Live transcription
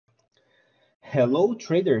Hello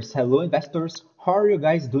traders, hello investors, how are you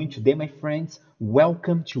guys doing today my friends?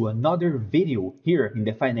 Welcome to another video here in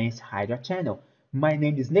the Finance Hydra channel. My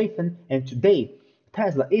name is Nathan and today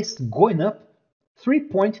Tesla is going up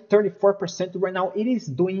 3.34% right now. It is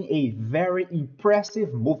doing a very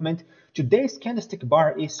impressive movement. Today's candlestick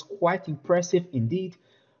bar is quite impressive indeed.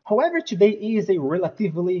 However, today is a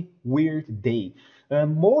relatively weird day.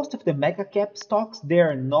 Most of the mega cap stocks, they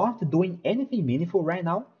are not doing anything meaningful right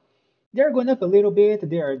now. They're going up a little bit,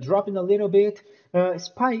 they are dropping a little bit.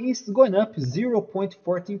 SPY is going up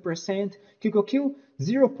 0.14%, QQQ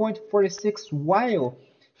 0.46%, while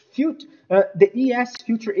the ES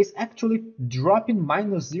future is actually dropping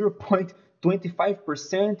minus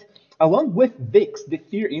 0.25%, along with VIX, the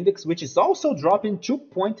fear index, which is also dropping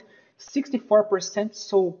 2.64%.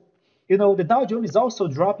 So, the Dow Jones is also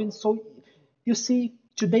dropping. So, you see,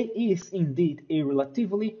 today is indeed a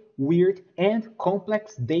relatively weird and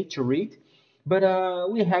complex day to read, but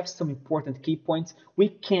we have some important key points. We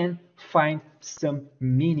can find some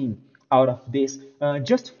meaning out of this.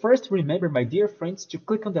 Just first remember, my dear friends, to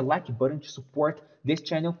click on the like button to support this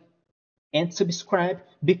channel and subscribe,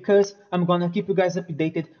 because I'm gonna keep you guys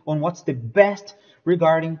updated on what's the best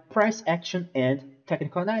regarding price action and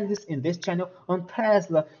technical analysis in this channel on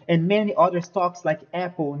Tesla and many other stocks like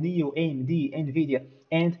Apple, NIO, AMD, NVIDIA,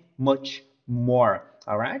 and much more.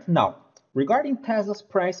 All right, now regarding Tesla's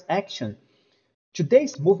price action,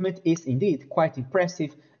 today's movement is indeed quite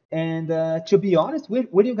impressive, and to be honest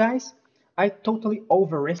with you guys, I totally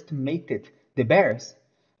overestimated the bears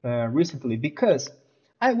recently, because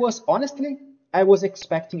I was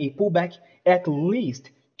expecting a pullback at least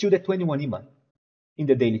to the 21 EMA in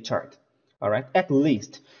the daily chart. All right, at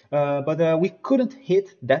least. But we couldn't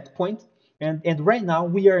hit that point. And right now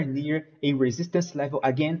we are near a resistance level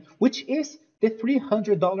again, which is the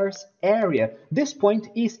 $300 area. This point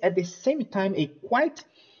is at the same time a quite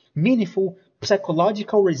meaningful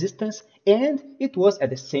psychological resistance, and it was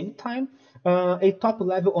at the same time a top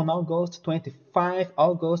level on August 25,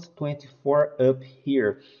 August 24 up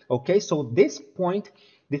here. Okay, so this point,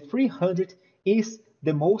 the 300, is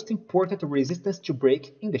the most important resistance to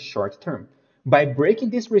break in the short term. By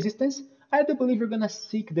breaking this resistance, I do believe we're gonna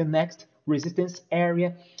seek the next resistance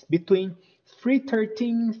area between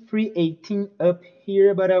 313, 318 up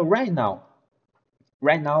here. But right now,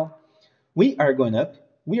 we are going up.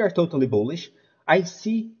 We are totally bullish. I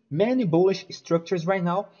see many bullish structures right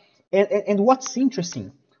now. And what's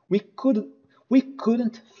interesting, we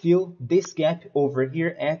couldn't fill this gap over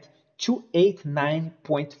here at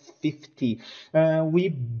 289.50. We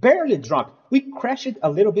barely dropped. We crashed a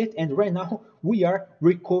little bit, and right now we are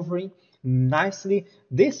recovering nicely.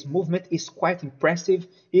 This movement is quite impressive.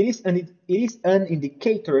 It is an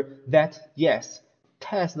indicator that yes,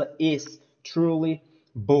 Tesla is truly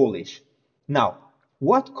bullish. Now,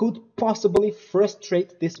 what could possibly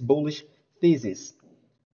frustrate this bullish thesis?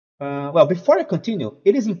 Well, before I continue,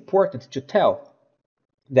 it is important to tell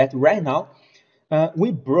that right now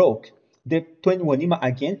we broke the 21 EMA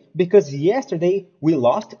again, because yesterday we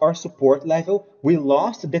lost our support level. We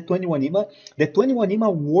lost the 21 EMA. The 21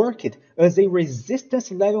 EMA worked as a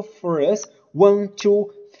resistance level for us 1,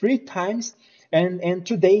 2, 3 times, and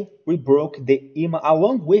today we broke the EMA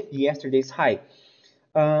along with yesterday's high.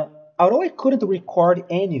 Although I couldn't record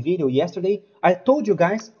any video yesterday, I told you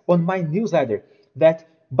guys on my newsletter that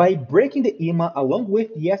by breaking the EMA along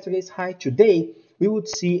with yesterday's high today, we would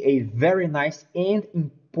see a very nice and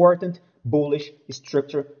important bullish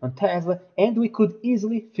structure on Tesla, and we could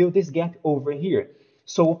easily fill this gap over here.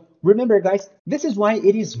 So remember guys, this is why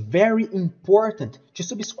it is very important to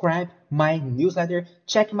subscribe my newsletter.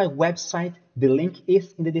 Check my website, the link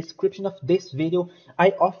is in the description of this video.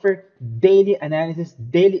 I offer daily analysis,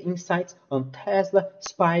 daily insights on Tesla,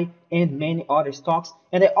 SPY, and many other stocks,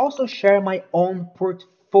 and I also share my own portfolio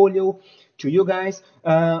to you guys.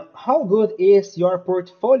 How good is your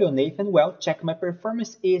portfolio, Nathan? Well, check my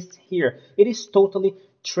performance is here. It is totally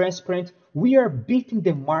transparent. We are beating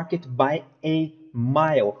the market by a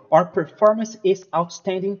mile. Our performance is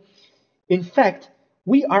outstanding. In fact,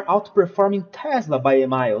 we are outperforming Tesla by a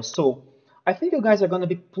mile. So I think you guys are going to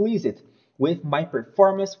be pleased with my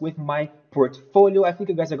performance, with my portfolio. I think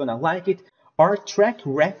you guys are going to like it. Our track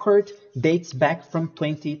record dates back from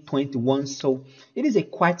 2021, so it is a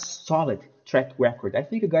quite solid track record. I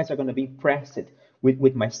think you guys are going to be impressed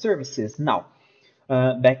with my services. Now,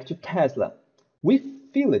 back to Tesla. We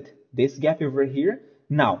feel it, this gap over here.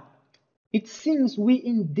 Now, it seems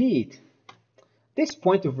this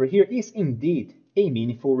point over here is indeed a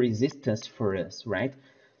meaningful resistance for us, right?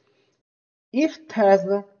 If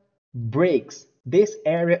Tesla breaks this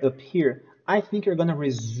area up here, I think you're going to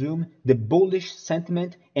resume the bullish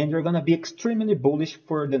sentiment and you're going to be extremely bullish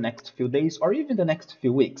for the next few days or even the next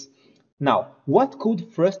few weeks. Now, what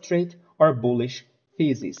could frustrate our bullish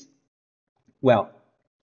thesis? Well,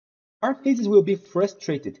 our thesis will be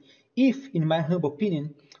frustrated if, in my humble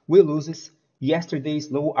opinion, we loses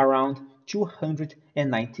yesterday's low around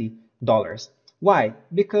 $290. Why?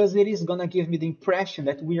 Because it is gonna give me the impression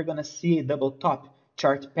that we are gonna see a double top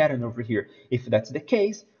chart pattern over here. If that's the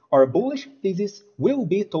case, our bullish thesis will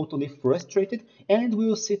be totally frustrated and we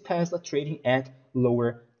will see Tesla trading at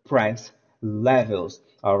lower price levels.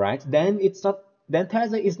 All right, then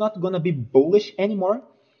Tesla is not gonna be bullish anymore.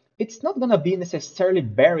 It's not going to be necessarily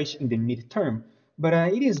bearish in the midterm, but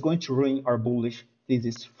it is going to ruin our bullish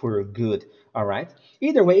thesis for good. All right.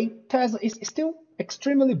 Either way, Tesla is still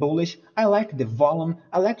extremely bullish. I like the volume.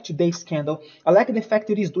 I like today's candle. I like the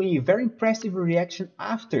fact it is doing a very impressive reaction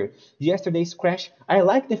after yesterday's crash. I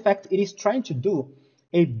like the fact it is trying to do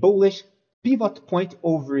a bullish pivot point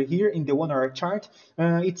over here in the 1 hour chart.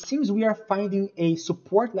 It seems we are finding a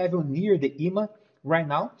support level near the EMA right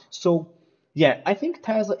now. So yeah, I think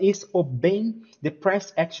Tesla is obeying the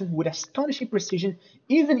price action with astonishing precision,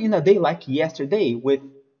 even in a day like yesterday with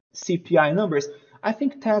CPI numbers. I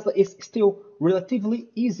think Tesla is still relatively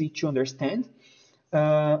easy to understand,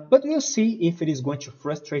 but we'll see if it is going to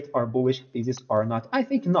frustrate our bullish thesis or not. I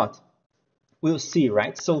think not. We'll see,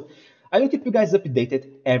 right? So I will keep you guys updated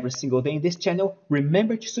every single day in this channel.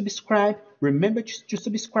 Remember to subscribe. Remember to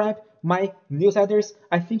subscribe my newsletters.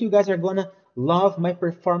 I think you guys are gonna love my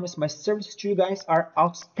performance. My services to you guys are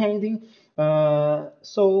outstanding.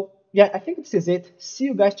 So yeah, I think this is it. See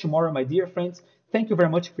you guys tomorrow, my dear friends. Thank you very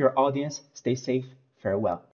much for your audience. Stay safe. Farewell.